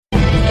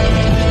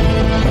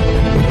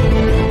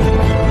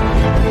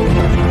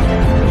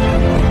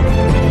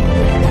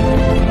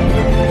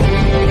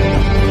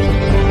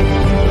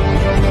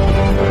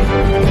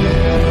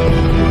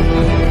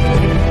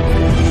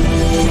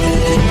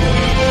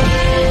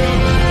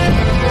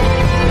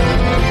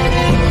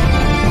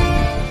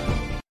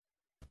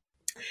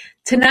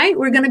Tonight,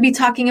 we're going to be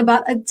talking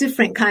about a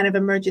different kind of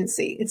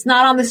emergency. It's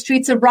not on the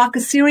streets of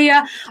Raqqa,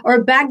 Syria,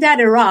 or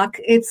Baghdad, Iraq.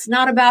 It's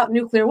not about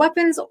nuclear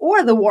weapons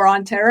or the war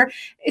on terror.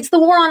 It's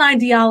the war on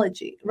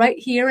ideology, right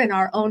here in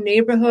our own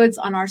neighborhoods,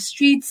 on our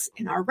streets,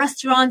 in our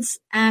restaurants,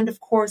 and of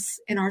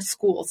course, in our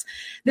schools.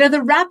 They're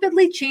the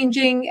rapidly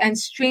changing and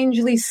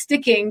strangely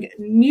sticking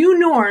new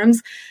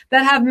norms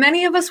that have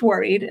many of us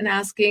worried and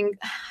asking,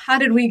 how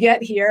did we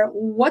get here?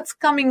 What's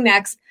coming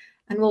next?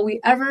 And will we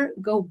ever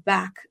go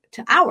back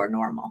to our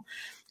normal?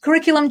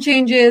 Curriculum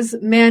changes,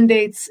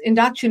 mandates,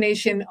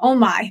 indoctrination. Oh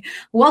my.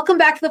 Welcome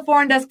back to the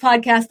Foreign Desk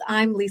Podcast.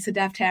 I'm Lisa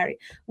Daftari.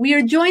 We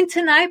are joined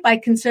tonight by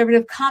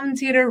conservative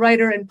commentator,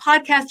 writer, and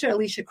podcaster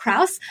Elisha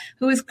Krauss,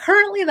 who is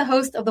currently the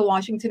host of the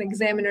Washington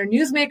Examiner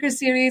Newsmaker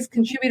series,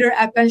 contributor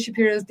at Ben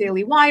Shapiro's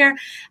Daily Wire.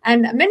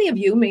 And many of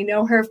you may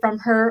know her from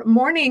her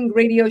morning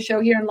radio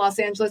show here in Los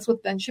Angeles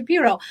with Ben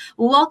Shapiro.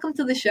 Welcome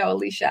to the show,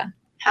 Elisha.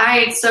 Hi,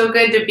 it's so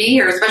good to be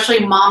here, especially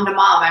mom to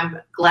mom.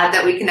 I'm glad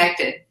that we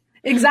connected.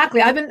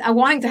 Exactly. I've been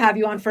wanting to have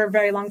you on for a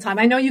very long time.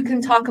 I know you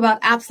can talk about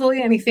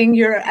absolutely anything.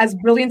 You're as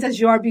brilliant as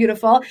you are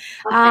beautiful,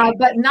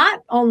 but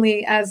not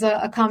only as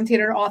a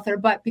commentator, author,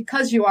 but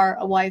because you are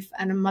a wife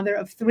and a mother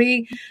of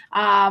three.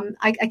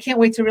 I can't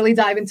wait to really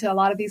dive into a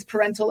lot of these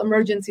parental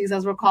emergencies,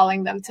 as we're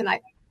calling them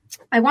tonight.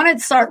 I wanted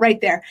to start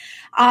right there.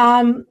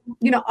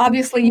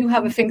 Obviously you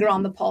have a finger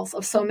on the pulse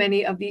of so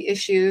many of the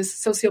issues,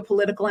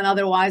 sociopolitical and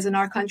otherwise, in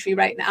our country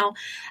right now,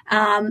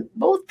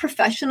 both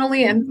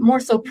professionally and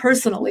more so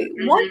personally.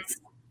 Mm-hmm.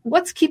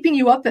 What's keeping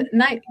you up at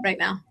night right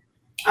now?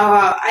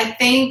 I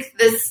think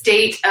the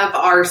state of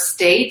our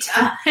state,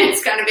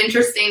 it's kind of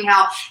interesting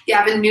how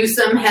Gavin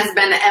Newsom has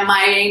been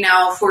MIA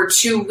now for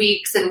 2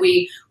 weeks. And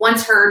we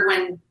once heard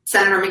when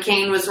Senator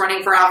McCain was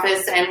running for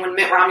office and when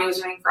Mitt Romney was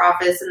running for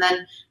office, and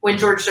then when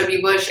George W.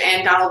 Bush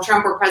and Donald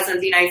Trump were president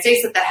of the United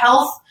States, that the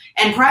health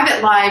and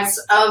private lives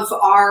of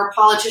our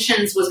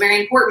politicians was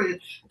very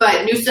important.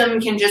 But Newsom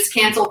can just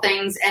cancel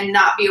things and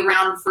not be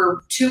around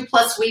for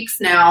 2+ weeks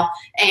now.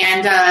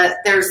 And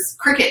there's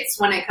crickets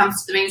when it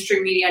comes to the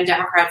mainstream media and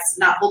Democrats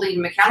not holding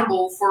him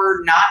accountable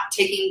for not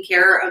taking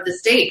care of the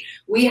state.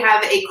 We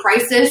have a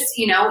crisis,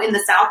 in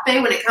the South Bay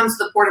when it comes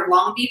to the Port of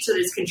Long Beach that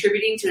is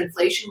contributing to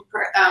inflation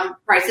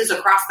prices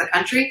across the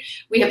country.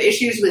 We have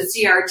issues with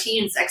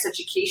CRT and sex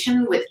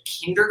education with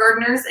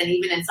kindergartners and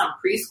even in some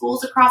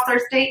preschools across our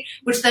state,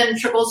 which then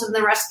trickles in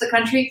the rest of the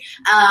country.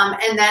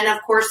 And then,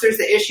 of course, there's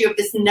the issue of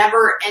this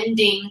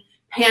never-ending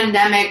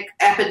pandemic,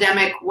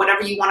 epidemic,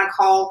 whatever you want to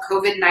call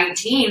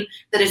COVID-19,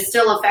 that is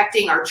still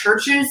affecting our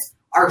churches,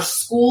 our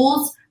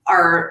schools,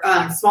 our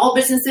small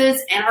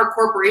businesses, and our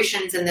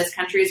corporations in this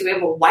country. So we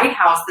have a White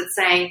House that's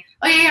saying,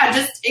 oh, yeah,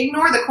 just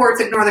ignore the courts,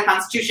 ignore the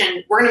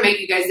Constitution. We're going to make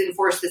you guys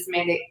enforce this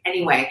mandate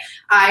anyway.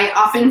 I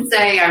often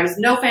say I was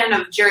no fan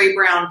of Jerry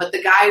Brown, but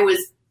the guy was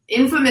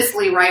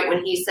infamously right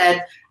when he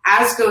said,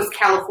 as goes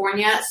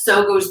California,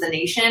 so goes the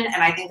nation.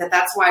 And I think that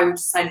that's why we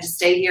decided to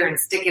stay here and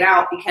stick it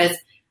out, because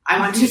I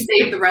want to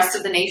save the rest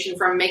of the nation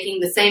from making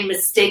the same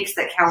mistakes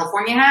that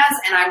California has.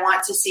 And I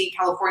want to see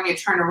California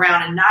turn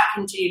around and not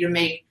continue to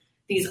make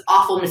these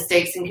awful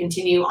mistakes and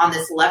continue on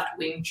this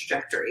left-wing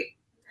trajectory.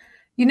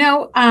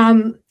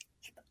 I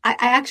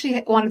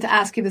actually wanted to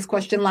ask you this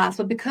question last,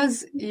 but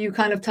because you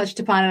kind of touched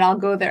upon it, I'll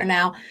go there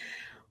now.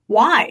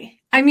 Why?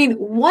 I mean,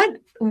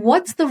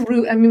 what's the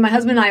root? I mean, my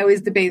husband and I always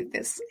debate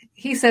this.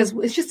 He says,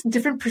 it's just a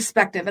different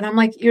perspective. And I'm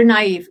like, you're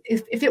naive.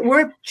 If it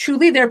were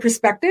truly their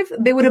perspective,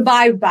 they would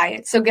abide by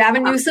it. So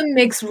Gavin Newsom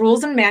makes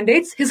rules and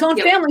mandates. His own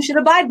family should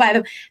abide by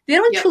them. They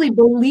don't truly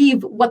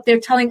believe what they're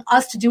telling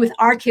us to do with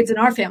our kids and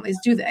our families,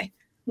 do they?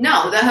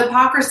 No, the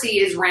hypocrisy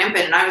is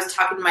rampant. And I was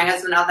talking to my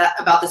husband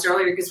about this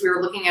earlier because we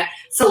were looking at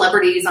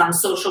celebrities on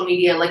social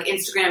media like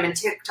Instagram and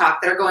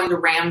TikTok that are going to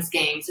Rams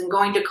games and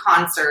going to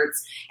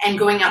concerts and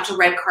going out to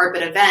red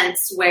carpet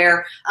events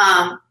where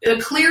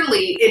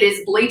clearly it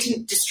is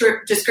blatant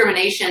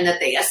discrimination that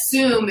they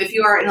assume if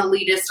you are an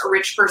elitist, a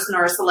rich person,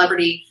 or a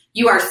celebrity,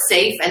 you are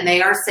safe and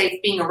they are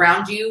safe being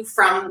around you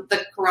from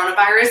the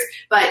coronavirus.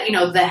 But,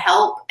 the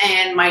help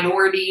and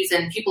minorities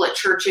and people at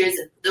churches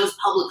and those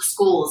public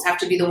schools have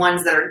to be the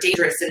ones that are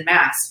dangerous and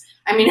masked.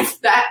 I mean, if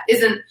that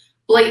isn't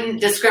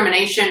blatant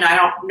discrimination, I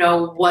don't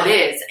know what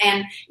is.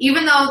 And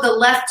even though the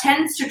left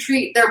tends to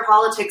treat their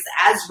politics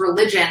as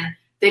religion,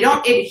 they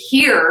don't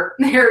adhere.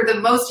 They're the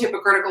most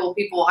hypocritical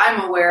people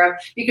I'm aware of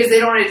because they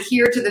don't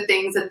adhere to the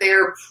things that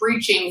they're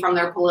preaching from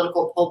their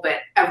political pulpit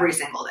every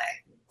single day.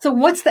 So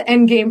what's the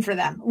end game for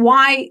them?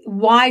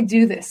 Why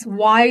do this?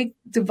 Why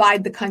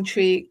divide the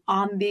country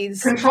on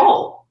these?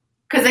 Control.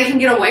 Because they can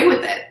get away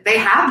with it. They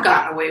have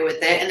gotten away with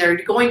it, and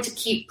they're going to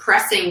keep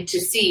pressing to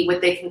see what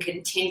they can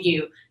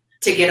continue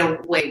to get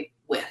away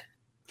with.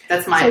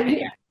 That's my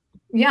opinion.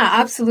 Yeah,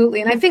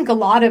 absolutely. And I think a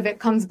lot of it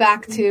comes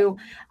back to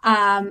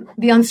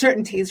the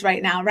uncertainties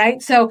right now,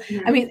 right? So,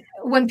 I mean,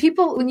 when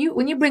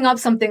you bring up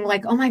something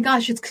like, oh my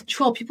gosh, it's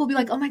control, people will be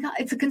like, oh my God,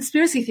 it's a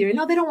conspiracy theory.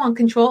 No, they don't want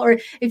control. Or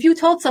if you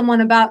told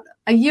someone about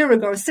a year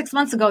ago or 6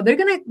 months ago, they're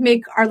going to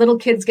make our little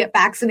kids get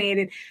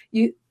vaccinated.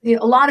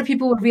 a lot of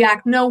people would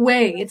react, no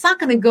way, it's not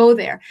going to go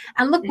there.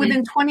 And look,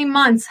 within 20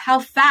 months, how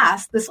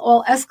fast this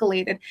all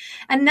escalated.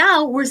 And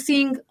now we're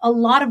seeing a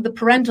lot of the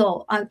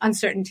parental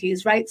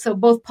uncertainties, right? So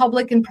both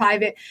public and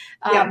private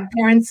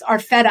parents are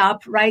fed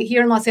up, right?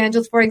 Here in Los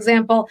Angeles, for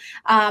example,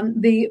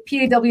 the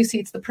PAWC,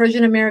 it's the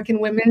Persian American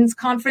Women's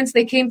Conference,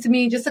 they came to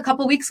me just a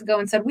couple of weeks ago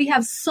and said, we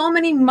have so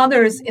many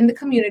mothers in the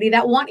community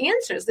that want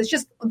answers. It's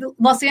just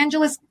Los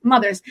Angeles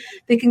mothers.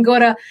 They can go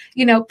to,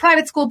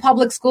 private school,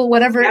 public school,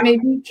 whatever it may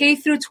be, K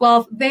through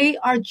 12, they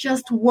are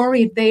just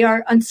worried. They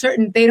are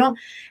uncertain.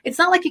 It's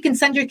not like you can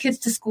send your kids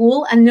to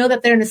school and know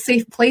that they're in a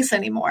safe place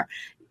anymore.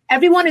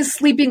 Everyone is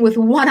sleeping with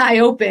one eye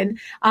open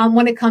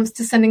when it comes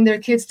to sending their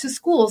kids to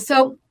school.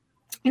 So,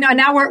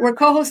 now we're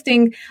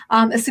co-hosting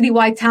a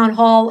citywide town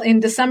hall in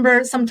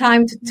December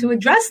sometime to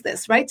address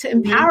this, right? To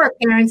empower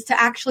parents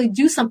to actually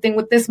do something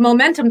with this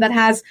momentum that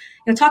has,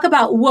 talk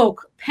about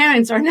woke.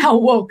 Parents are now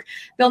woke.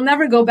 They'll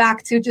never go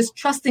back to just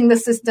trusting the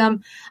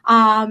system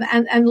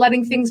and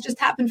letting things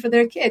just happen for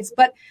their kids.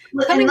 But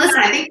I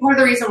think part of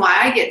the reason why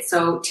I get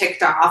so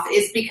ticked off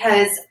is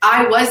because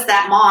I was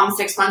that mom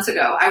 6 months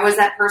ago. I was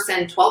that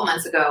person 12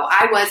 months ago.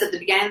 I was at the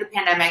beginning of the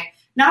pandemic,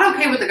 not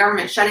okay with the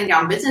government shutting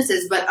down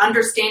businesses, but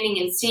understanding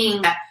and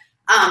seeing that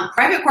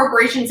private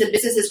corporations and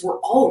businesses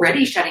were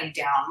already shutting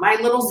down. My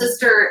little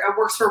sister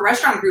works for a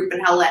restaurant group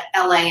in LA,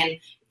 and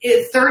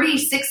 30,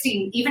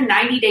 60, even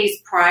 90 days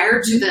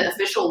prior to the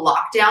official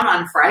lockdown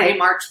on Friday,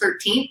 March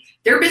 13th,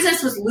 their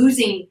business was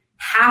losing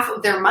half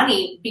of their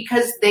money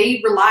because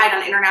they relied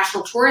on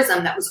international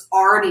tourism that was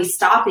already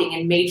stopping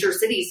in major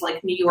cities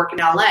like New York and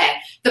LA.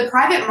 The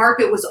private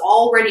market was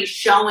already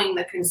showing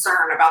the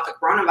concern about the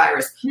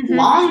coronavirus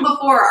long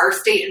before our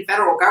state and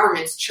federal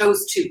governments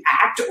chose to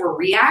act or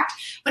react.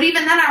 But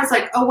even then I was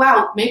like, oh,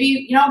 wow,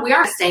 maybe, we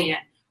are staying in.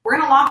 We're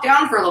going to lock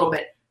down for a little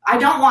bit. I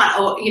don't want,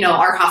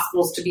 our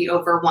hospitals to be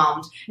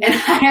overwhelmed. And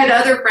I had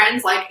other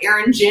friends like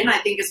Erin Jin, I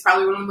think is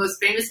probably one of the most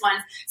famous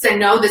ones, say,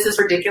 no, this is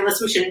ridiculous.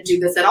 We shouldn't do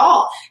this at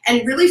all.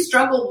 And really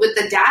struggled with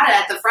the data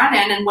at the front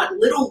end and what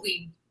little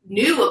we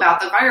knew about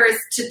the virus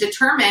to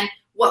determine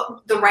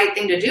what the right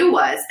thing to do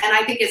was. And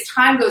I think as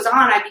time goes on,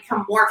 I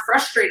become more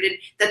frustrated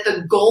that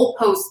the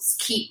goalposts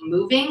keep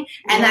moving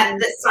and that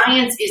the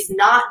science is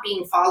not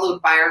being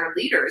followed by our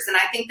leaders. And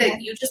I think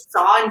that you just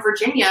saw in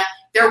Virginia,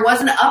 there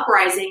was an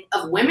uprising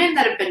of women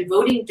that have been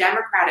voting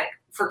Democratic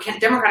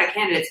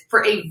candidates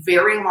for a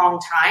very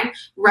long time,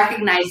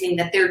 recognizing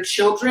that their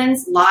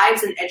children's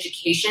lives and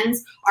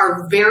educations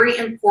are very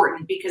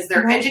important because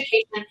their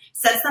education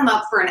sets them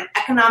up for an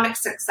economic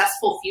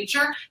successful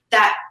future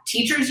that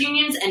teachers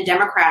unions and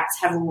Democrats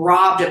have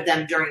robbed of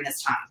them during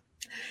this time.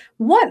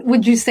 What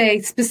would you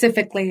say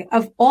specifically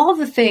of all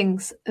the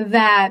things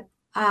that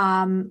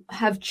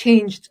have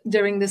changed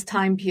during this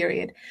time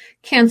period?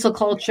 Cancel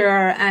culture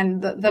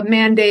and the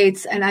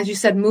mandates, and as you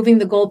said, moving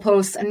the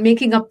goalposts and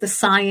making up the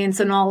science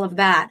and all of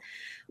that.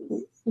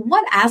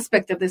 What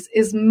aspect of this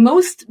is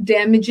most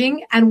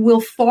damaging and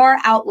will far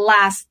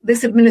outlast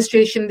this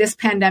administration, this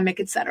pandemic,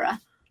 et cetera?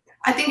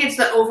 I think it's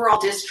the overall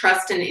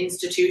distrust in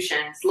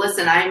institutions.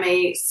 Listen, I'm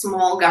a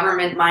small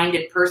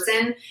government-minded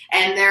person,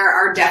 and there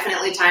are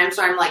definitely times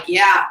where I'm like,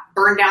 yeah,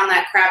 burn down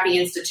that crappy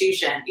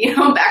institution.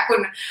 Back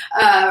when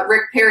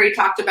Rick Perry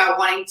talked about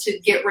wanting to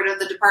get rid of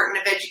the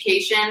Department of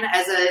Education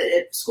as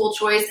a school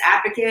choice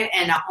advocate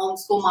and a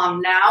homeschool mom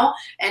now,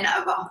 and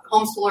a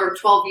homeschooler of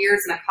 12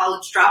 years and a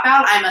college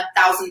dropout, I'm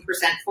 1,000%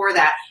 for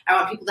that. I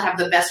want people to have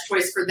the best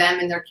choice for them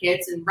and their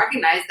kids and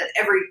recognize that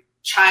every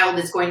child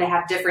is going to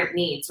have different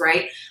needs,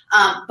 right?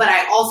 But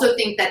I also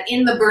think that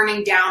in the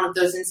burning down of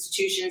those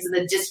institutions and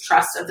the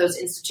distrust of those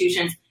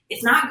institutions,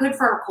 it's not good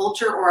for our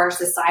culture or our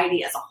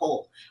society as a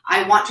whole.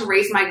 I want to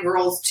raise my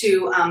girls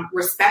to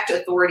respect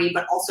authority,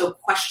 but also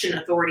question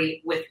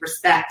authority with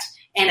respect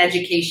and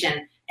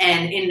education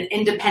and in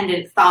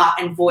independent thought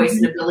and voice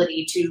and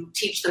ability to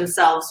teach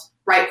themselves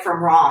right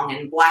from wrong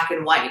and black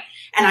and white.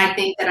 And I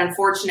think that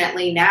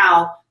unfortunately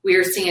now we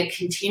are seeing a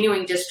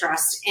continuing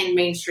distrust in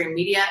mainstream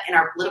media, in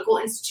our political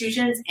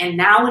institutions, and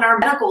now in our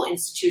medical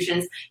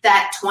institutions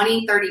that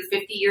 20, 30,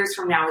 50 years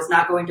from now is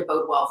not going to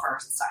bode well for our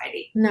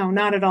society. No,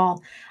 not at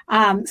all.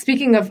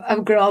 Speaking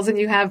of girls, and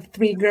you have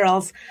 3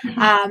 girls,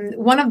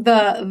 one of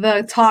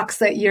the talks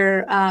that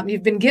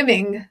you've been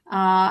giving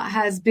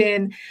has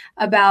been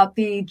about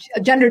the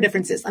gender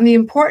differences and the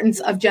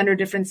importance of gender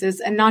differences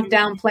and not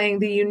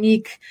downplaying the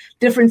unique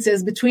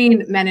differences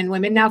between men and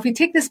women. Now, if we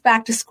take this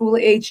back to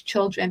school-age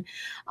children,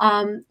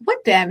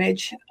 what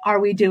damage are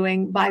we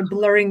doing by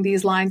blurring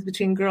these lines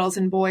between girls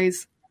and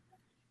boys?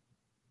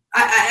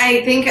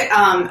 I think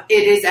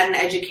it is at an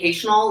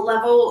educational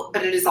level,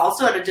 but it is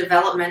also at a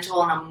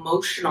developmental and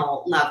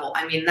emotional level.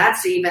 I mean,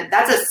 that's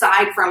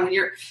aside from when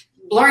you're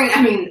blurring.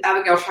 I mean,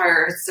 Abigail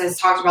Shrier has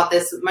talked about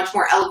this much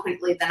more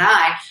eloquently than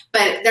I,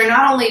 but they're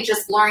not only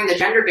just blurring the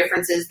gender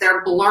differences,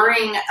 they're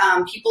blurring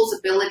people's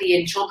ability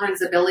and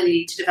children's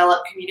ability to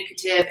develop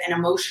communicative and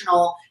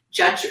emotional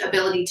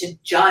ability to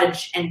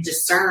judge and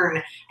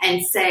discern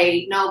and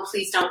say, no,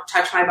 please don't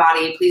touch my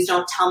body. Please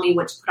don't tell me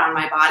what to put on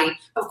my body.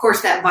 Of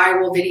course, that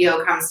viral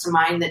video comes to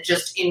mind that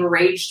just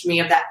enraged me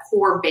of that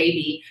poor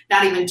baby,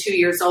 not even 2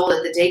 years old,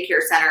 at the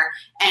daycare center.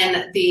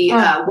 And the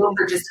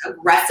worker just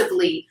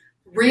aggressively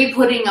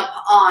re-putting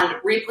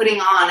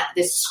on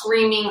this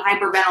screaming,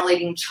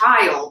 hyperventilating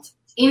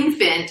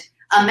infant,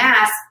 a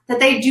mask that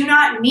they do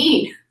not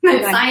need.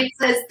 That science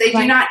says they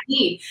do not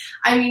need.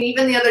 I mean,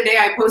 even the other day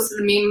I posted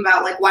a meme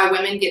about like why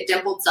women get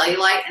dimpled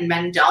cellulite and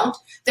men don't.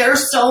 There are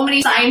so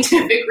many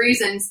scientific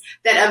reasons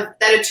that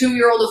a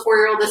 2-year-old, a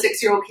 4-year-old, a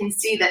 6-year-old can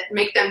see that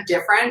make them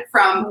different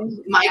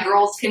from my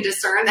girls can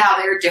discern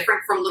how they're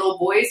different from little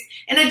boys.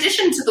 In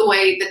addition to the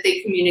way that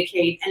they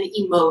communicate and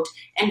emote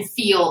and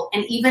feel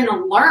and even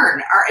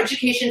learn, our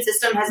education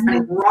system has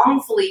been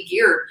wrongfully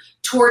geared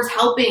towards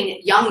helping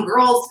young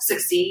girls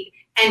succeed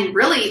and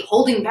really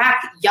holding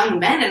back young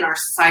men in our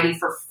society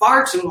for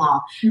far too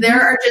long.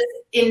 There are just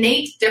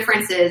innate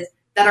differences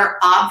that are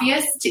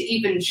obvious to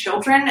even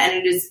children, and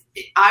it is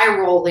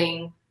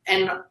eye-rolling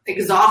and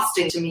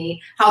exhausting to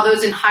me how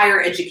those in higher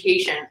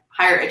education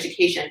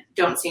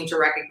don't seem to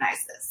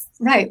recognize this.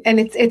 Right. And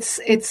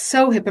it's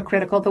so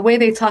hypocritical, the way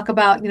they talk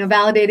about,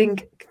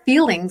 validating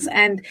feelings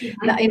and,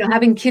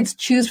 having kids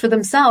choose for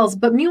themselves.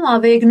 But meanwhile,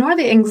 they ignore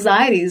the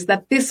anxieties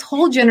that this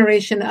whole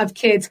generation of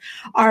kids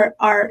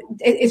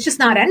it's just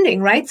not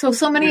ending, right?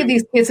 So many of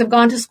these kids have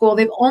gone to school.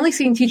 They've only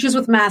seen teachers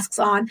with masks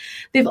on.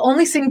 They've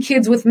only seen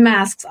kids with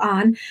masks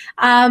on.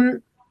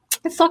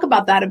 Let's talk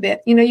about that a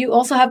bit. You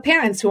also have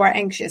parents who are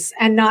anxious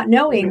and not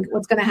knowing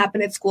what's going to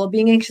happen at school,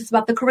 being anxious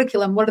about the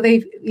curriculum. What are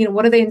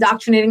they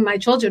indoctrinating my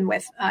children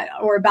with,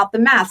 or about the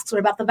masks or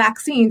about the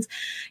vaccines?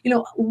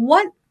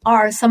 What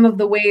are some of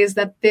the ways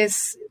that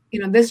this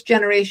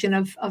generation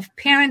of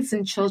parents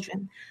and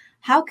children,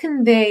 how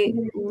can they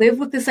live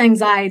with this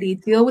anxiety,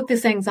 deal with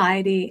this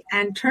anxiety,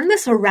 and turn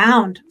this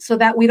around so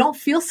that we don't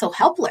feel so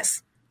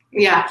helpless?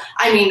 Yeah.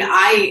 I mean,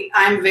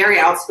 I'm very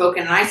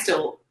outspoken, and I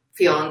still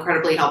feel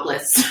incredibly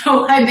helpless.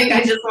 So I think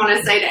I just want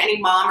to say to any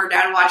mom or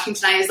dad watching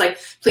tonight is like,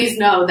 please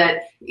know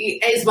that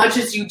as much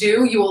as you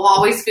do, you will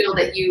always feel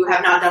that you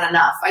have not done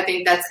enough. I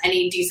think that's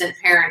any decent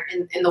parent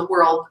in the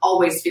world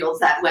always feels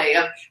that way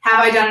of, have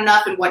I done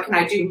enough and what can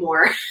I do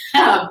more?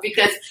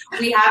 Because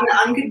we have an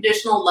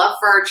unconditional love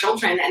for our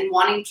children and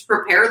wanting to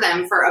prepare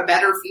them for a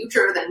better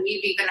future than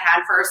we've even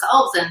had for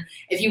ourselves. And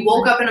if you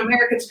woke up in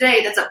America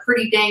today, that's a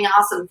pretty dang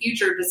awesome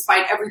future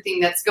despite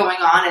everything that's going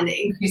on and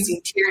the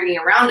increasing tyranny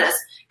around us,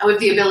 and with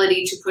the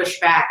ability to push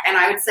back. And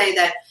I would say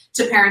that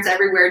to parents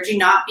everywhere, do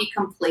not be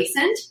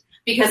complacent,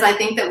 because I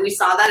think that we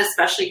saw that,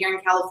 especially here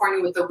in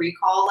California with the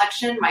recall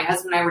election. My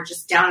husband and I were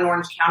just down in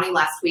Orange County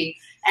last week,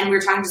 and we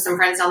were talking to some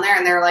friends down there,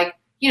 and they're like,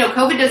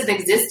 COVID doesn't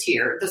exist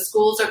here. The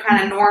schools are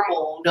kind of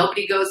normal.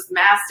 Nobody goes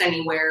masked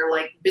anywhere.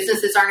 Like,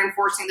 businesses aren't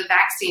enforcing the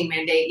vaccine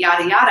mandate,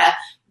 yada, yada.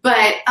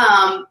 But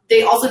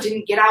they also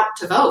didn't get out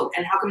to vote.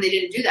 And how come they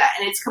didn't do that?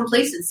 And it's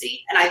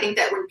complacency. And I think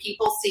that when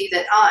people see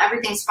that,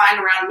 everything's fine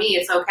around me,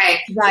 it's okay.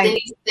 Right. They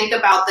need to think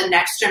about the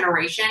next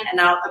generation and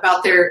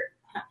about their,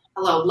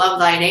 love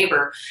thy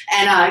neighbor,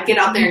 and get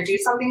out there and do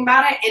something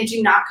about it, and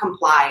do not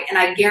comply. And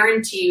I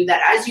guarantee you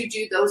that as you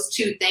do those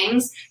two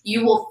things,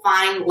 you will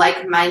find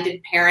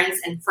like-minded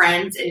parents and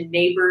friends and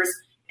neighbors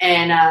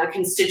and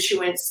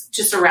constituents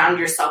to surround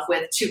yourself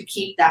with to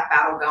keep that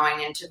battle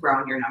going and to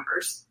grow in your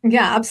numbers.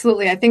 Yeah,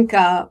 absolutely. I think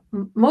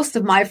most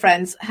of my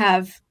friends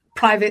have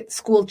private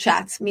school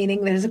chats,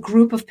 meaning there's a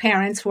group of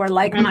parents who are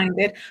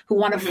like-minded, who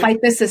want to fight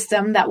the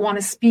system, that want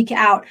to speak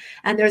out.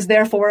 And there's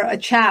therefore a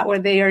chat where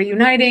they are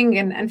uniting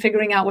and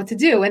figuring out what to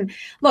do. And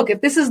look,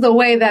 if this is the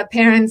way that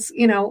parents,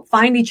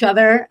 find each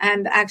other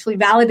and actually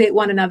validate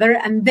one another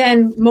and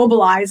then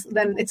mobilize,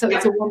 then it's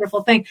a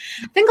wonderful thing.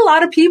 I think a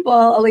lot of people,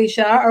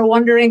 Elisha, are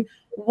wondering,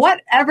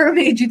 whatever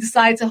made you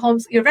decide to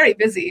homeschool? You're very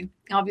busy,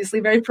 obviously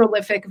very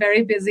prolific,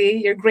 very busy.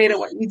 You're great at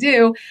what you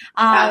do.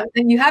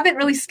 And you haven't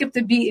really skipped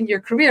a beat in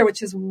your career,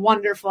 which is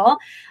wonderful.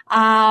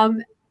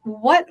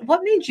 What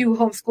made you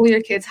homeschool your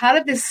kids? How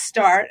did this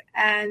start?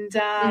 And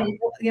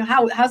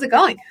how's it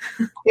going?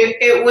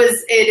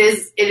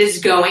 It is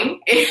going.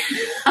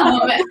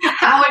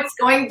 How it's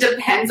going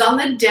depends on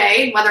the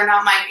day, whether or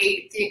not my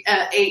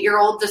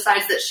 8-year-old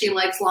decides that she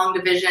likes long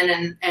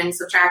division and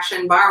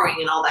subtraction, borrowing,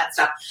 and all that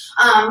stuff.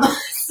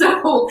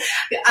 So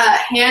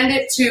hand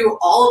it to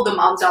all of the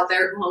moms out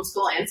there who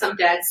homeschool, and some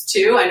dads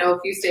too. I know a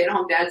few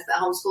stay-at-home dads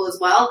that homeschool as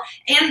well.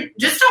 And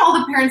just to all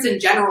the parents in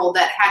general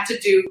that had to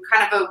do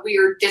kind of a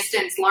weird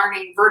distance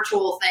learning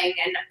virtual thing,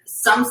 and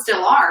some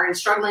still are, and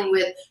struggling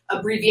with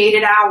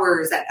abbreviated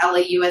hours at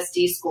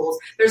LAUSD schools.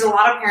 There's a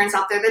lot of parents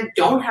out there that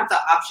don't have the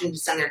option to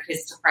send their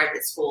kids to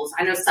private schools.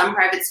 I know some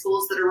private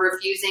schools that are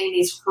refusing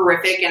these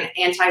horrific and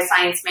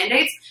anti-science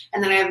mandates,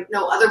 and then I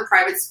know other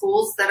private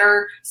schools that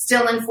are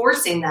still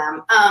enforcing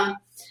them.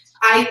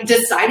 I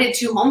decided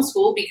to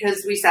homeschool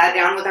because we sat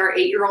down with our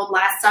 8-year-old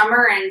last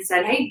summer and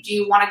said, hey, do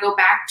you want to go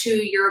back to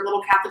your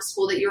little Catholic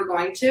school that you were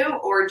going to,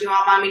 or do you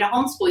want mommy to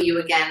homeschool you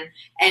again?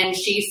 And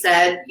she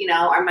said,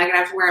 am I going to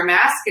have to wear a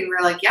mask? And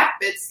we're like, yep,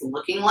 it's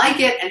looking like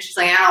it. And she's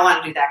like, I don't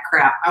want to do that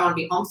crap. I want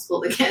to be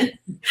homeschooled again.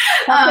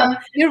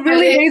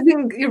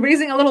 You're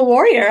raising a little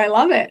warrior. I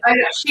love it.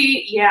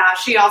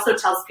 She also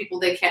tells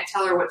people they can't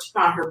tell her what to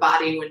put on her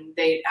body when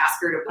they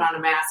ask her to put on a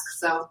mask.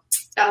 So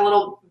got a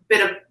little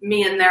bit of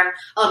me in there,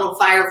 a little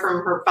fire from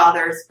her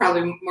father's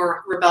probably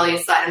more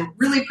rebellious side. I'm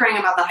really praying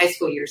about the high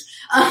school years.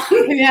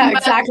 Yeah,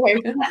 exactly.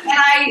 And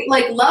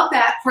I love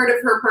that part of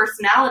her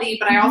personality,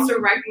 but I also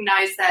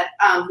recognize that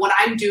what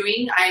I'm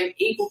doing, I'm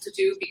able to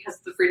do because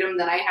of the freedom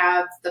that I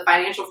have, the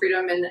financial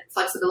freedom and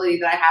flexibility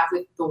that I have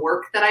with the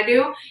work that I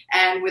do,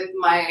 and with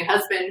my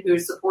husband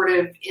who's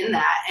supportive in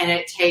that. And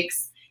it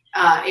takes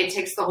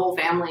the whole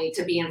family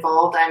to be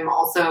involved. I'm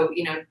also,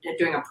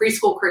 doing a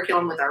preschool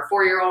curriculum with our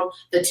 4-year-old.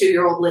 The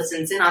 2-year-old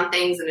listens in on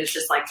things and it's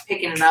just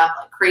picking it up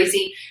like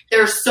crazy.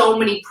 There are so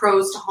many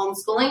pros to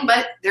homeschooling,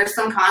 but there's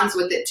some cons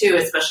with it too,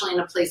 especially in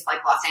a place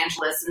like Los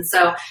Angeles. And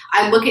so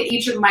I look at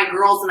each of my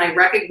girls and I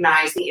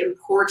recognize the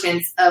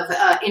importance of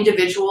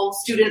individual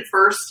student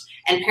first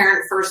and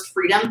parent first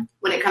freedom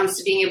when it comes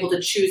to being able to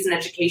choose an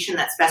education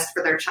that's best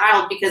for their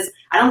child, because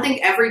I don't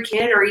think every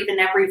kid or even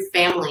every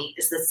family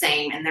is the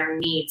same in their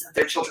needs of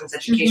their children's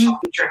educational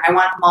future. I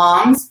want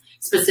moms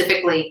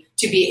specifically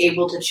to be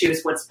able to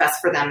choose what's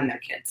best for them and their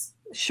kids.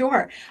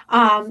 Sure.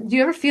 Do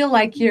you ever feel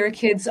like your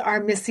kids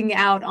are missing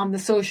out on the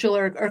social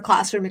or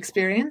classroom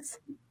experience?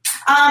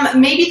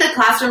 Maybe the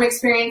classroom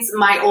experience.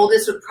 My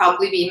oldest would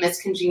probably be Miss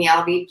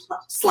Congeniality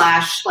 /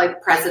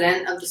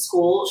 president of the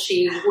school.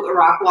 She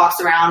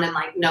walks around and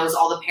knows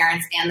all the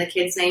parents and the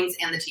kids' names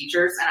and the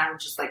teachers. And I'm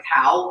just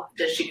how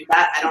does she do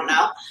that? I don't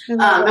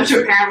know. Which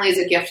apparently is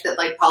a gift that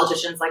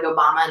politicians like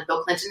Obama and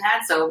Bill Clinton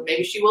had. So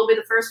maybe she will be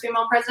the first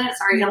female president.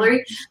 Sorry,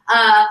 Hillary.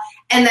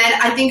 And then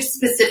I think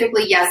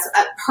specifically, yes,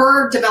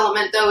 her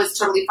development, though, is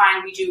totally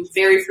fine. We do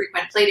very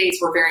frequent play dates.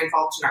 We're very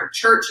involved in our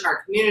church and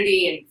our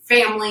community and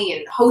family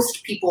and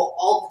host people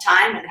all the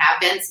time and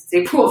have been since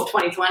April of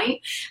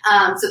 2020.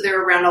 So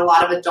they're around a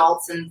lot of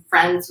adults and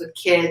friends with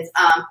kids.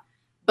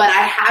 But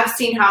I have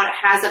seen how it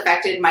has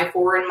affected my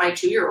 4 and my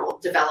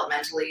 2-year-old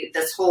developmentally,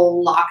 this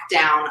whole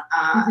lockdown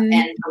and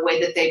the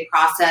way that they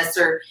process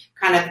or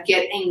kind of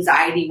get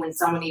anxiety when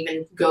someone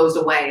even goes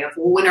away of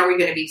when are we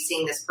going to be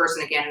seeing this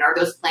person again? And are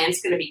those plans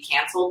going to be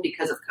canceled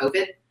because of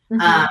COVID?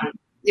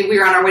 We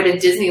were on our way to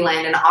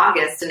Disneyland in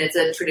August, and it's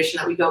a tradition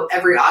that we go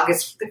every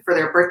August for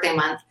their birthday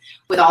month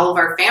with all of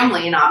our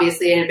family. And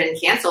obviously it had been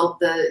canceled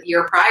the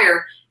year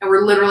prior. And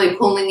we're literally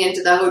pulling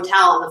into the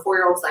hotel, and the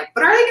 4-year-old's like,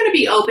 but are they going to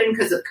be open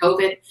because of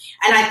COVID?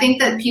 And I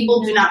think that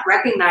people do not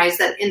recognize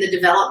that in the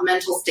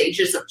developmental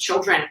stages of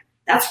children,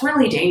 that's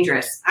really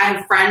dangerous. I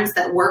have friends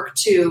that work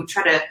to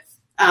try to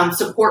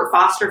support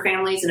foster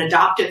families and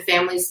adoptive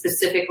families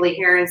specifically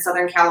here in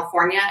Southern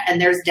California.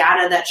 And there's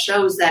data that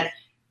shows that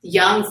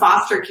young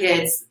foster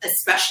kids,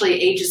 especially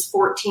ages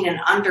 14 and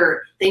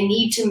under, they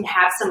need to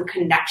have some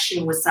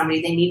connection with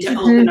somebody. They need to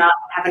open up,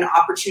 have an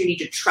opportunity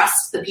to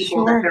trust the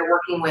people that they're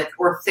working with,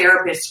 or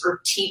therapists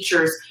or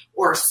teachers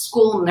or a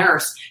school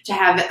nurse, to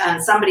have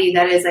somebody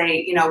that is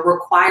a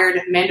required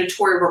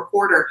mandatory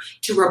reporter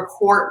to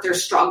report their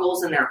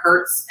struggles and their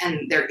hurts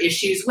and their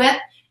issues with.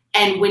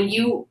 And when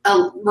you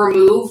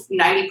remove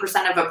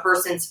 90% of a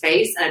person's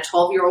face, and a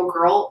 12-year-old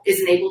girl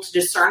isn't able to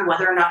discern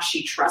whether or not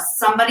she trusts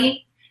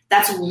somebody,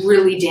 that's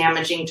really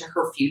damaging to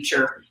her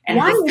future and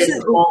her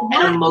physical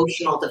and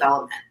emotional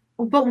development.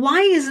 But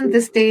why isn't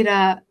this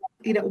data,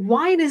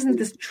 why isn't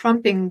this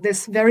trumping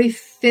this very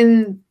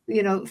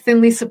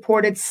thinly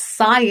supported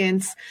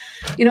science?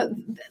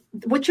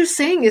 What you're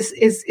saying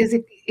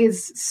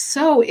is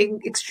so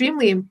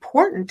extremely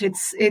important.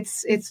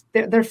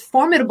 They're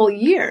formidable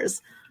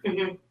years.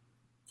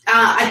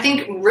 I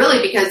think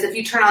really because if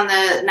you turn on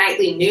the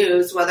nightly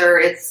news, whether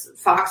it's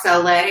Fox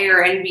LA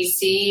or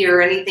NBC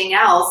or anything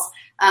else,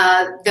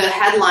 the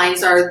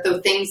headlines are the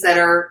things that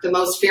are the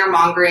most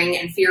fear-mongering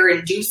and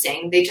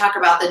fear-inducing. They talk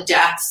about the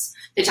deaths.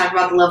 They talk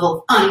about the level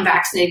of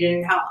unvaccinated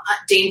and how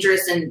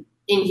dangerous and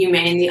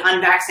inhumane the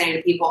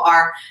unvaccinated people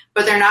are.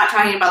 But they're not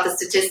talking about the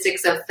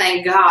statistics of,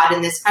 thank God,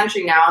 in this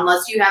country now,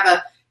 unless you have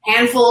a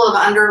handful of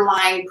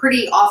underlying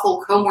pretty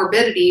awful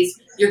comorbidities,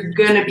 you're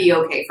going to be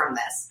okay from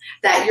this.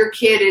 That your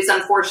kid is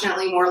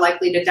unfortunately more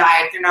likely to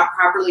die if they're not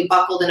properly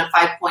buckled in a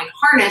 5-point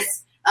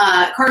harness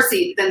car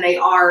seat than they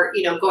are,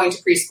 going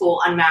to preschool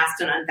unmasked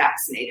and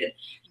unvaccinated,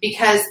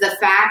 because the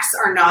facts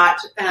are not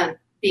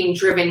being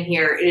driven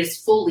here. It is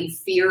fully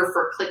fear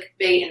for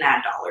clickbait and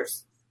ad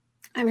dollars.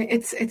 I mean,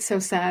 it's so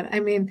sad. I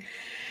mean,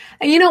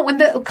 when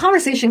the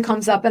conversation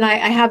comes up, and I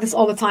have this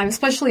all the time,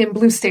 especially in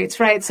blue states,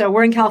 right? So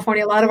we're in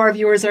California. A lot of our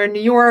viewers are in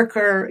New York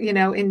or,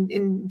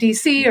 in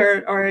DC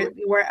or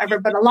wherever,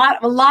 but a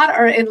lot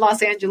are in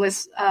Los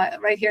Angeles,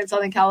 right here in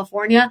Southern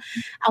California.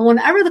 And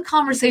whenever the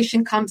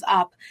conversation comes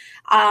up,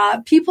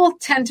 people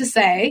tend to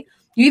say,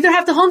 you either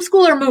have to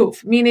homeschool or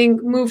move, meaning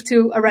move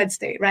to a red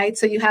state, right?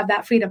 So you have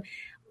that freedom.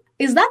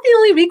 Is that the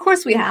only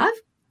recourse we have?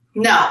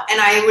 No. And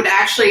I would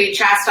actually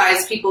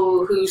chastise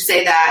people who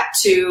say that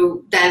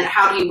to then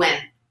how do you win?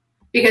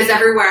 Because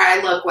everywhere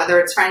I look, whether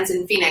it's friends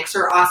in Phoenix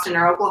or Austin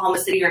or Oklahoma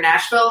City or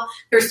Nashville,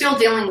 they're still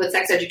dealing with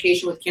sex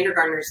education with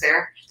kindergartners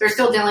there. They're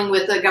still dealing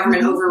with the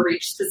government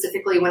overreach,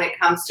 specifically when it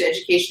comes to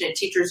education and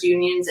teachers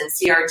unions and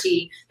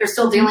CRT. They're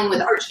still dealing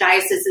with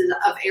archdioceses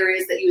of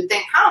areas that you would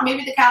think,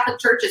 maybe the Catholic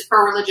Church is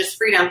pro-religious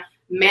freedom,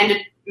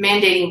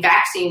 mandating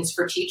vaccines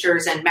for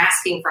teachers and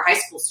masking for high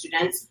school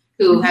students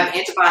who have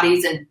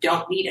antibodies and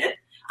don't need it.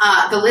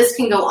 The list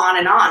can go on,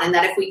 and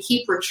that if we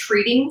keep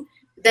retreating,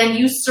 then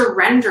you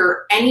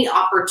surrender any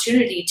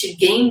opportunity to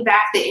gain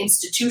back the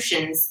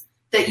institutions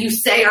that you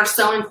say are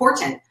so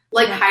important,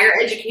 like higher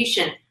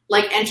education,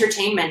 like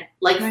entertainment,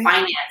 like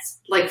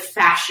finance, like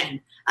fashion.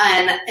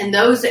 And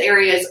those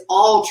areas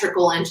all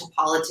trickle into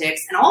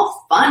politics and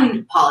all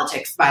fund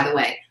politics, by the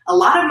way. A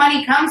lot of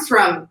money comes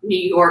from New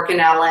York and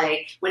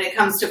LA when it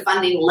comes to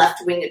funding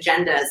left-wing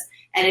agendas.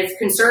 And if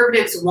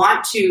conservatives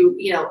want to,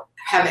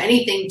 have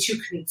anything to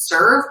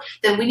conserve,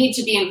 then we need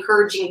to be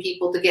encouraging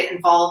people to get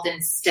involved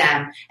in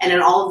STEM and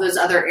in all of those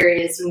other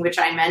areas in which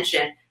I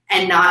mentioned,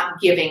 and not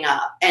giving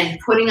up and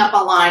putting up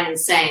a line and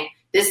saying,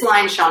 this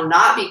line shall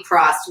not be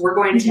crossed. We're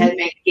going to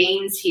make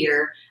gains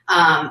here,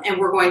 and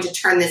we're going to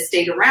turn this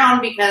state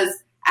around, because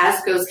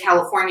as goes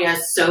California,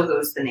 so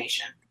goes the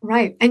nation.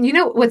 Right. And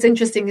what's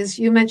interesting is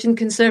you mentioned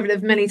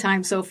conservative many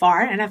times so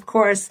far. And of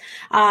course,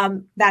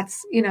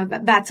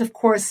 that's of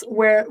course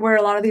where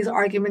a lot of these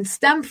arguments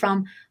stem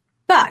from.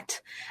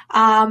 But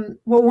when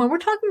we're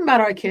talking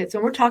about our kids,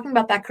 when we're talking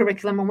about that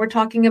curriculum, when we're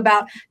talking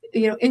about,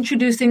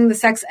 introducing the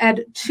sex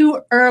ed too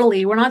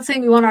early, we're not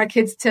saying we want our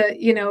kids to,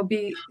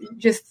 be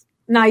just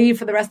naive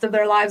for the rest of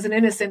their lives and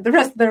innocent the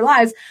rest of their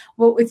lives.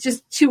 Well, it's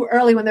just too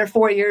early when they're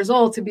 4 years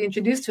old to be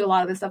introduced to a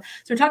lot of this stuff.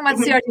 So we're talking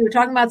about CRT, we're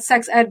talking about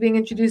sex ed being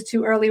introduced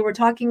too early. We're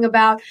talking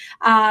about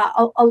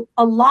a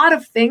lot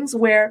of things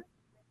where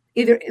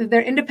either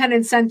they're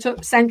independent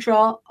centrists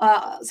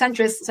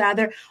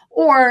rather,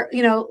 or,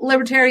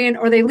 libertarian,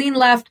 or they lean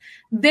left.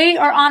 They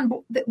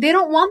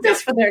don't want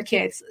this for their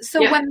kids.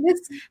 So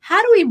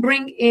how do we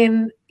bring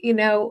in,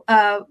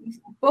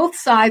 both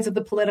sides of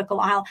the political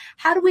aisle?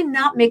 How do we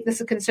not make this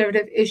a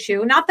conservative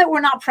issue? Not that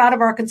we're not proud of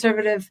our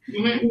conservative,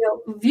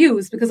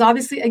 views, because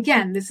obviously,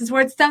 again, this is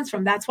where it stems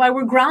from. That's why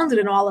we're grounded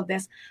in all of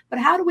this. But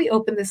how do we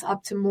open this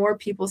up to more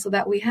people so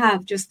that we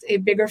have just a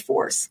bigger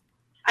force?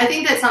 I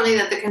think that's something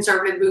that the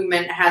conservative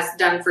movement has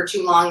done for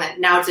too long, that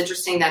now it's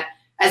interesting that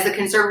as the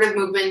conservative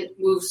movement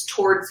moves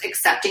towards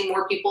accepting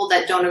more people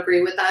that don't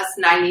agree with us,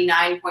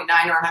 99.9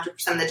 or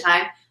 100% of the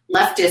time,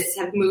 leftists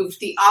have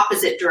moved the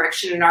opposite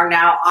direction and are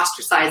now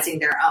ostracizing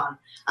their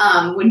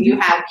own. When you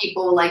have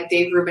people like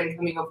Dave Rubin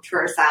coming over to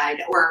our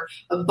side, or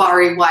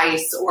Bari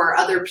Weiss, or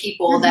other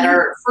people that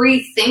are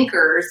free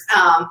thinkers,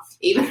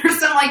 even for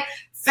some like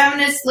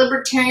feminist,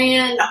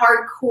 libertarian,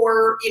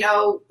 hardcore,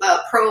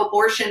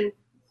 pro-abortion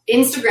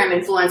Instagram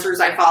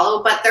influencers I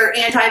follow, but they're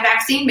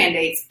anti-vaccine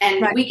mandates,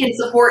 and we can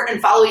support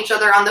and follow each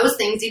other on those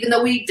things, even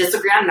though we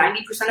disagree on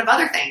 90% of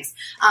other things.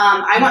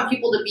 I want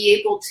people to be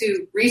able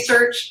to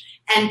research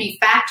and be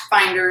fact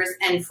finders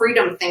and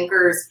freedom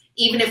thinkers,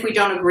 even if we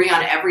don't agree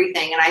on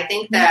everything. And I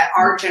think that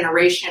our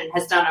generation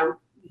has done a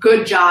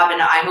good job,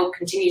 and I hope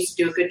continues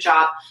to do a good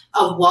job,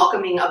 of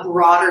welcoming a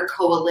broader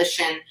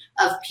coalition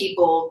of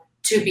people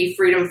to be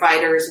freedom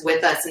fighters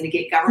with us and to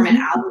get government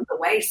out of the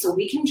way so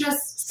we can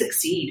just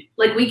succeed.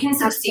 Like, we can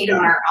succeed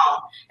on our own.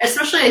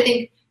 Especially, I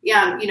think,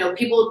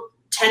 people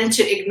tend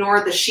to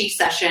ignore the she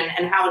session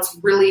and how it's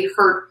really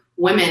hurt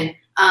women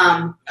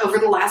over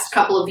the last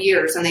couple of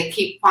years. And they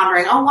keep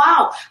pondering, oh,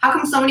 wow, how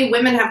come so many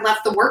women have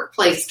left the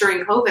workplace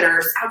during COVID?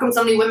 Or how come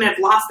so many women have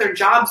lost their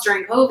jobs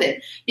during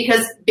COVID?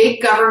 Because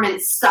big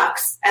government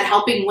sucks at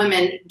helping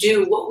women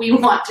do what we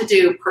want to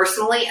do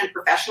personally and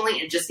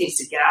professionally, and just needs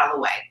to get out of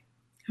the way.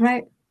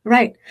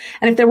 Right.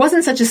 And if there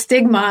wasn't such a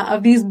stigma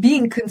of these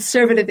being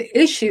conservative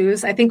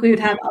issues, I think we would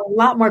have a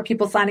lot more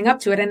people signing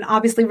up to it. And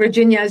obviously,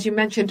 Virginia, as you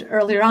mentioned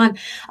earlier on,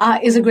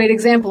 is a great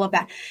example of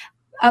that.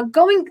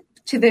 Going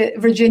to the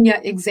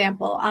Virginia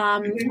example,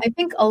 I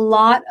think a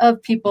lot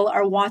of people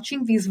are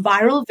watching these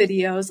viral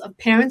videos of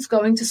parents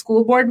going to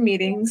school board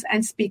meetings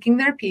and speaking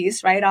their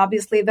piece, right?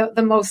 Obviously,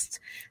 the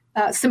most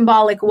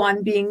symbolic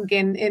one being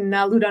in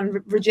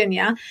Loudoun,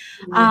 Virginia.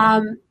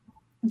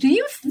 Do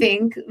you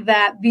think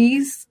that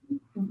these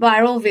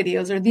viral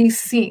videos or these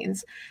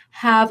scenes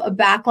have a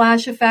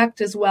backlash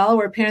effect as well,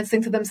 where parents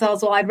think to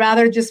themselves, well, I'd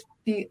rather just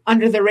be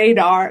under the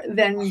radar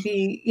than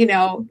be,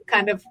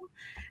 kind of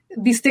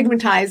be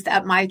stigmatized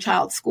at my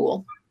child's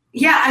school?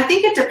 Yeah, I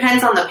think it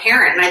depends on the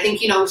parent. And I think,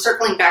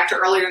 circling back to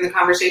earlier in the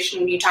conversation,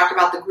 when you talked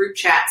about the group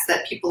chats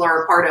that people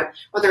are a part of,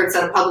 whether it's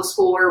at a public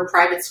school or a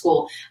private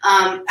school,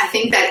 I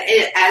think that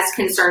as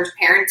concerned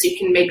parents, you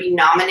can maybe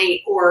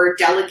nominate or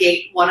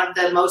delegate one of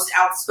the most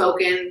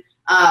outspoken,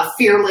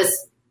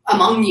 fearless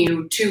among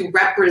you to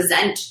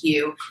represent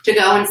you, to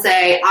go and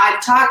say,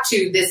 I've talked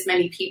to this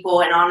many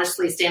people, and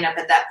honestly stand up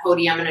at that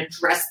podium and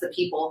address the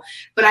people.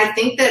 But I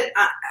think that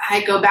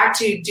I go back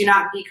to do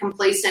not be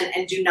complacent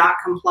and do not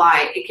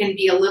comply. It can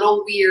be a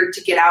little weird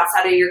to get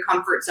outside of your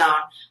comfort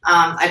zone.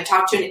 I've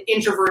talked to an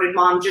introverted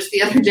mom just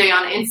the other day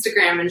on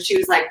Instagram, and she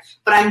was like,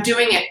 but I'm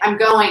doing it. I'm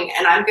going,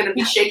 and I'm going to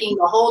be shaking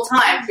the whole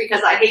time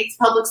because I hate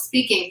public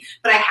speaking,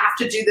 but I have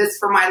to do this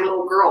for my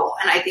little girl.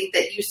 And I think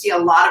that you see a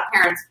lot of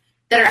parents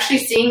that are actually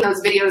seeing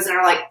those videos and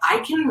are like, I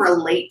can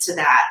relate to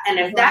that. And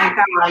if that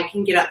guy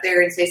can get up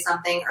there and say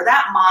something, or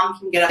that mom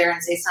can get up there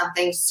and say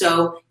something,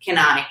 so can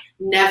I.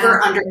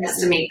 Never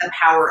underestimate the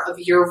power of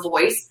your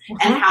voice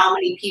and how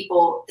many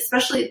people,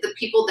 especially the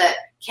people that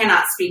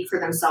cannot speak for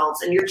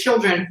themselves, and your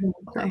children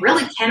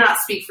really cannot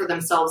speak for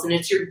themselves, and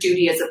it's your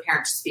duty as a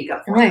parent to speak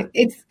up for them.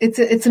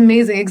 It's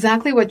amazing.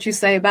 Exactly what you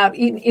say about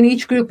in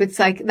each group. It's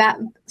like that.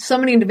 So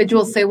many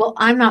individuals say, well,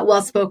 I'm not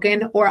well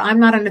spoken, or I'm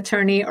not an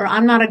attorney, or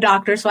I'm not a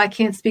doctor, so I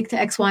can't speak to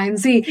X, Y, and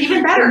Z.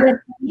 Even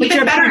better.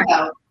 Even better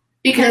though.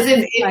 Because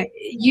if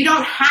you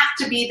don't have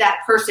to be that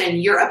person,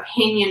 your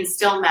opinion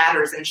still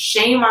matters. And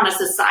shame on a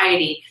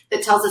society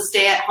that tells a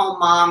stay-at-home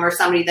mom or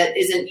somebody that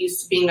isn't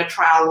used to being a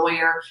trial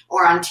lawyer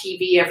or on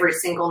TV every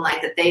single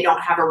night that they don't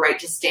have a right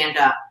to stand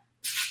up.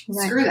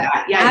 Right. Screw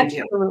that. Yeah,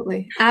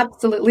 absolutely.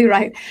 Absolutely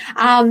right.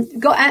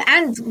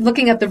 And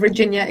looking at the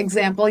Virginia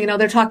example,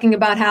 they're talking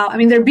about how,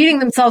 they're beating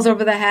themselves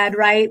over the head,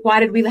 right? How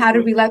did we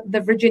let the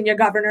Virginia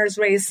governor's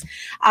race,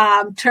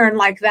 turn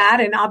like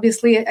that? And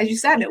obviously, as you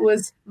said, it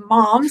was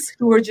moms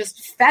who were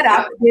just fed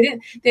up.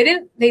 They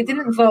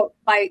didn't vote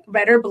by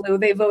red or blue.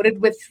 They voted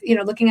with,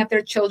 looking at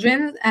their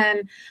children,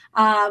 and,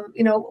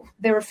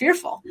 they were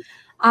fearful.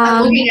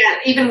 Looking at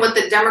even what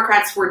the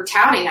Democrats were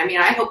touting,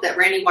 I hope that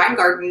Randy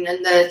Weingarten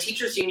and the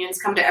teachers unions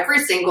come to every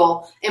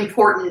single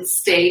important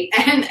state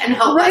and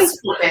help us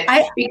flip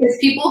it. Because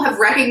people have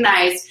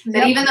recognized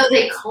that even though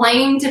they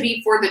claim to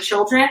be for the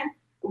children,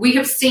 we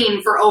have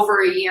seen for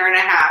over a year and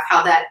a half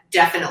how that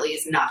definitely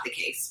is not the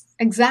case.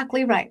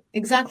 Exactly right.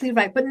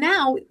 But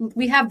now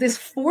we have this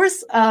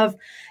force of,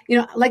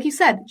 like you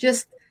said,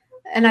 just,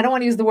 and I don't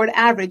want to use the word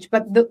average,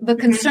 but the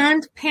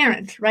concerned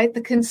parent, right?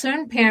 The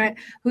concerned parent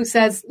who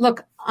says,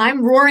 look,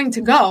 I'm roaring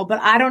to go, but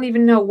I don't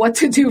even know what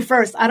to do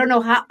first. I don't know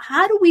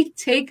how do we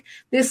take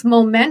this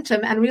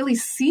momentum and really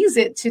seize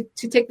it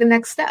to take the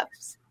next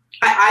steps?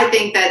 I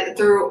think that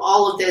through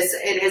all of this,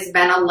 it has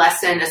been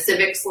a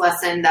civics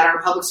lesson that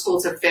our public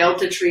schools have failed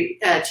to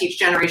teach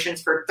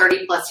generations for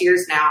 30 plus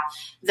years now,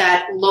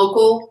 that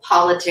local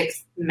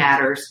politics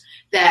matters,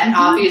 that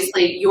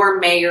obviously your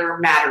mayor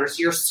matters,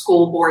 your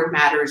school board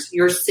matters,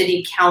 your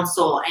city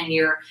council and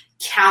your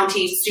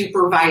county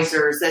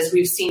supervisors, as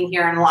we've seen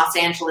here in Los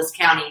Angeles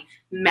County,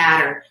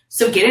 matter.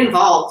 So get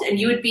involved, and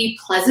you would be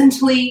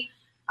pleasantly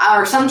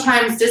or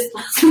sometimes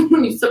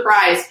displeasantly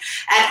surprised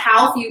at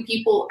how few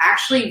people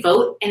actually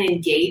vote and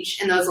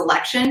engage in those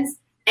elections.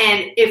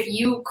 And if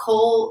you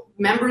call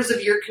members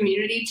of your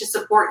community to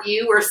support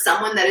you, or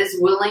someone that is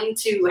willing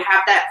to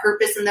have that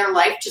purpose in their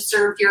life to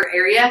serve your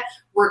area,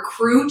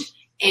 recruit,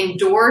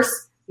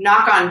 endorse,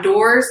 knock on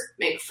doors,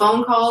 make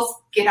phone calls,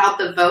 get out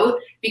the vote,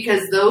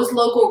 because those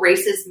local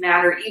races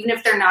matter, even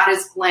if they're not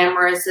as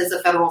glamorous as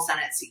a federal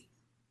Senate seat.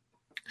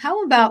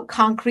 How about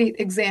concrete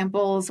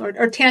examples or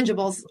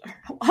tangibles,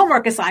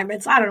 homework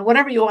assignments? I don't know,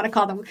 whatever you want to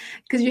call them,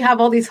 because you have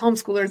all these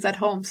homeschoolers at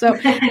home. So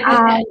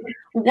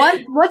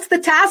what's the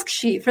task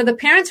sheet for the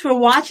parents who are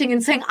watching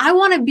and saying, I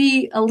want to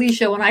be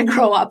Elisha when I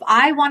grow up.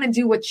 I want to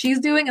do what she's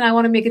doing, and I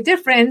want to make a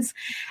difference.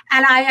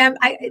 And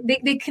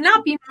they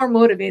cannot be more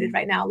motivated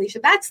right now, Elisha.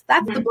 That's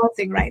the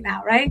blessing right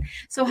now, right?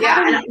 So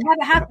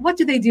what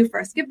do they do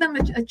first? Give them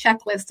a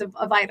checklist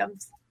of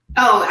items.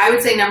 Oh, I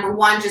would say number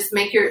one, just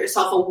make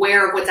yourself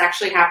aware of what's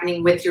actually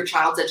happening with your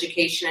child's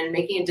education and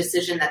making a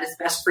decision that is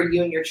best for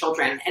you and your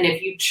children. And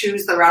if you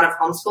choose the route of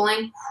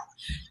homeschooling,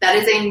 that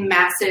is a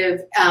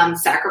massive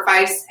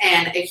sacrifice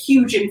and a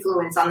huge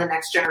influence on the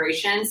next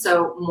generation.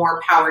 So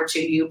more power to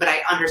you, but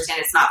I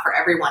understand it's not for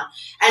everyone.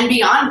 And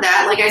beyond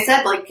that, like I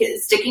said,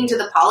 sticking to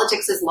the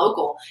politics is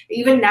local.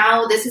 Even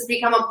now, this has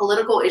become a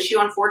political issue,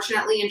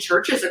 unfortunately, in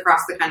churches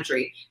across the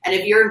country. And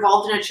if you're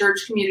involved in a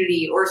church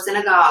community or a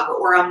synagogue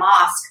or a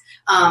mosque,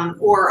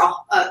 or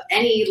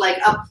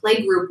a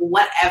play group,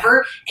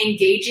 whatever,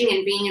 engaging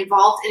and being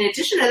involved. In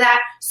addition to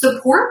that,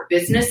 support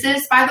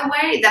businesses, by the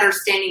way, that are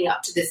standing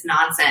up to this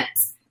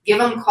nonsense. Give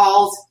them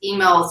calls,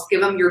 emails,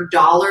 give them your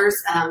dollars,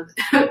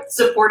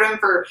 support them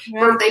for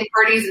birthday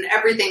parties and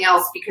everything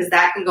else, because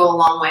that can go a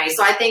long way.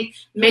 So I think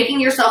making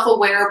yourself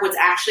aware of what's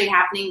actually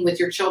happening with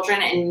your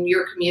children and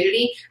your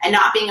community, and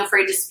not being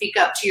afraid to speak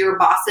up to your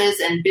bosses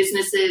and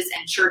businesses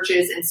and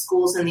churches and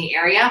schools in the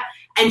area.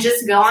 And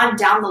just go on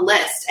down the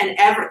list and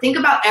think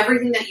about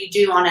everything that you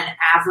do on an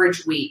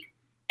average week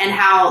and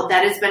how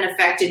that has been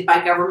affected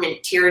by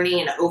government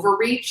tyranny and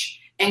overreach,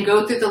 and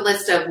go through the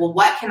list of, well,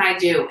 what can I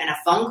do? And a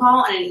phone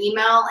call and an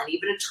email and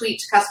even a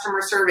tweet to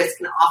customer service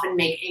can often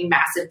make a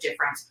massive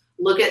difference.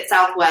 Look at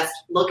Southwest,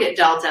 look at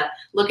Delta,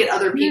 look at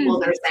other people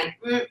that are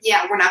saying,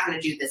 yeah, we're not going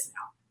to do this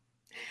now.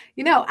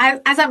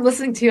 As I'm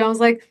listening to you, I was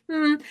like,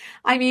 I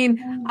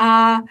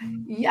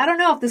don't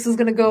know if this is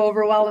going to go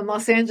over well in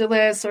Los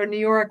Angeles or New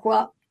York.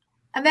 Well,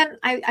 and then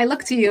I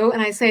look to you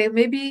and I say,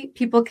 maybe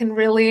people can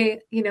really,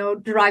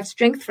 derive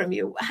strength from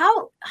you.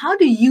 How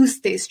do you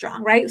stay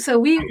strong, right? So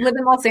we live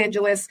in Los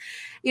Angeles.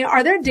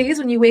 Are there days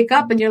when you wake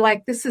up and you're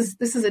like, this is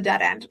a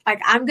dead end?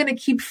 Like, I'm going to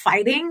keep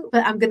fighting,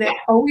 but I'm going to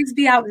always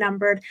be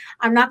outnumbered.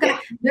 I'm not going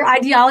to, their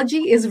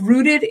ideology is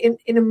rooted in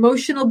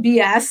emotional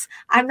BS.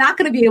 I'm not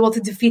going to be able to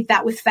defeat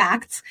that with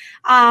facts.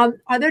 Are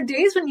there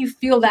days when you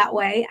feel that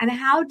way? And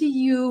how do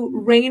you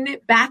rein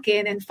it back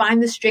in and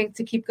find the strength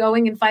to keep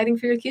going and fighting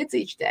for your kids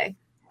each day?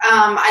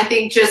 I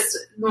think just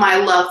my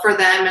love for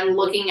them and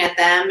looking at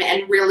them,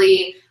 and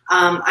really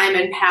I'm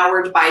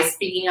empowered by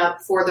speaking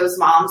up for those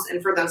moms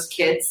and for those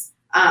kids,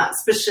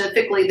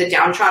 specifically the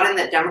downtrodden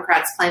that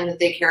Democrats claim that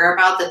they care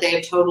about, that they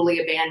have totally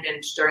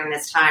abandoned during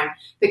this time.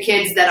 The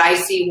kids that I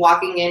see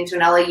walking into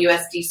an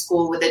LAUSD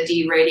school with a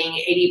D rating,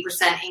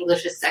 80%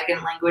 English as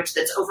second language,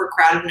 that's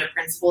overcrowded, and a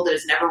principal that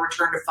has never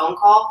returned a phone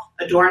call,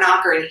 a door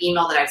knock, or an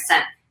email that I've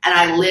sent. And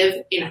I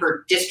live in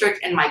her district,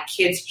 and my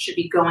kids should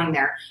be going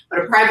there. But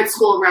a private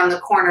school around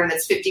the corner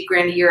that's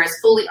 $50,000 a year has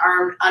fully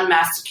armed,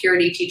 unmasked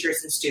security,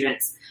 teachers, and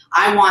students.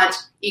 I want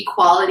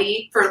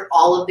equality for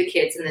all of the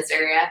kids in this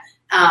area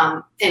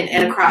and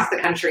across the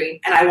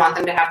country. And I want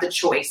them to have the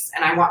choice.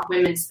 And I want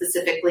women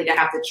specifically to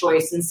have the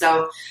choice. And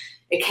so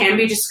it can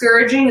be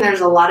discouraging.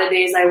 There's a lot of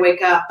days I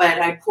wake up, but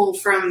I pull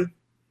from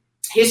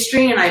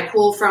history and I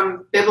pull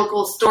from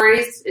biblical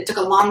stories. It took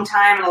a long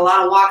time and a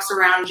lot of walks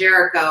around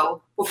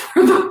Jericho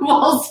before the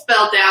walls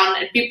fell down,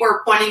 and people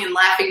are pointing and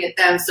laughing at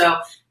them. So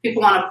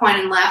people want to point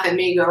and laugh at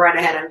me, go right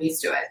ahead. I'm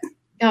used to it.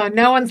 Oh,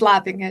 no one's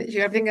laughing at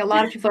you. I think a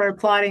lot of people are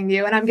applauding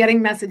you. And I'm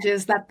getting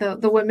messages that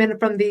the women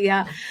from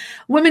the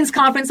women's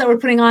conference that we're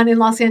putting on in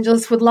Los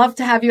Angeles would love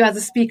to have you as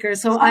a speaker.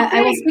 So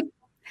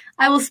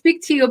I will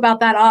speak to you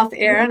about that off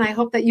air, and I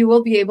hope that you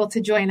will be able to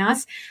join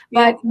us.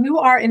 But you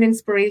are an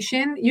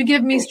inspiration. You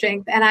give me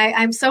strength, and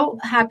I'm so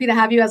happy to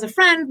have you as a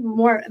friend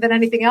more than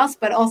anything else,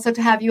 but also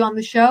to have you on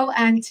the show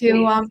and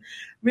to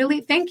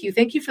really thank you.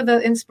 Thank you for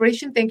the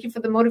inspiration. Thank you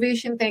for the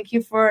motivation. Thank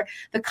you for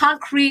the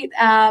concrete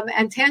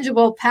and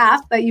tangible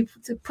path that you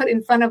put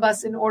in front of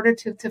us in order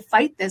to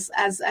fight this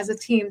as a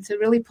team, to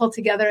really pull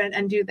together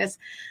and do this.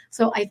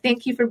 So I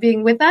thank you for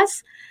being with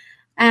us,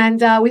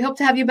 and we hope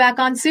to have you back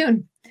on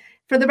soon.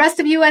 For the rest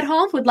of you at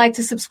home who would like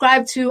to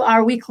subscribe to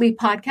our weekly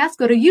podcast,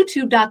 go to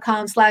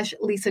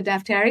youtube.com/Lisa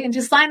Daftari and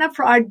just sign up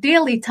for our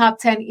daily top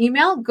 10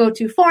 email. Go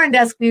to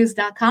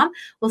foreigndesknews.com.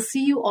 We'll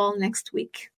see you all next week.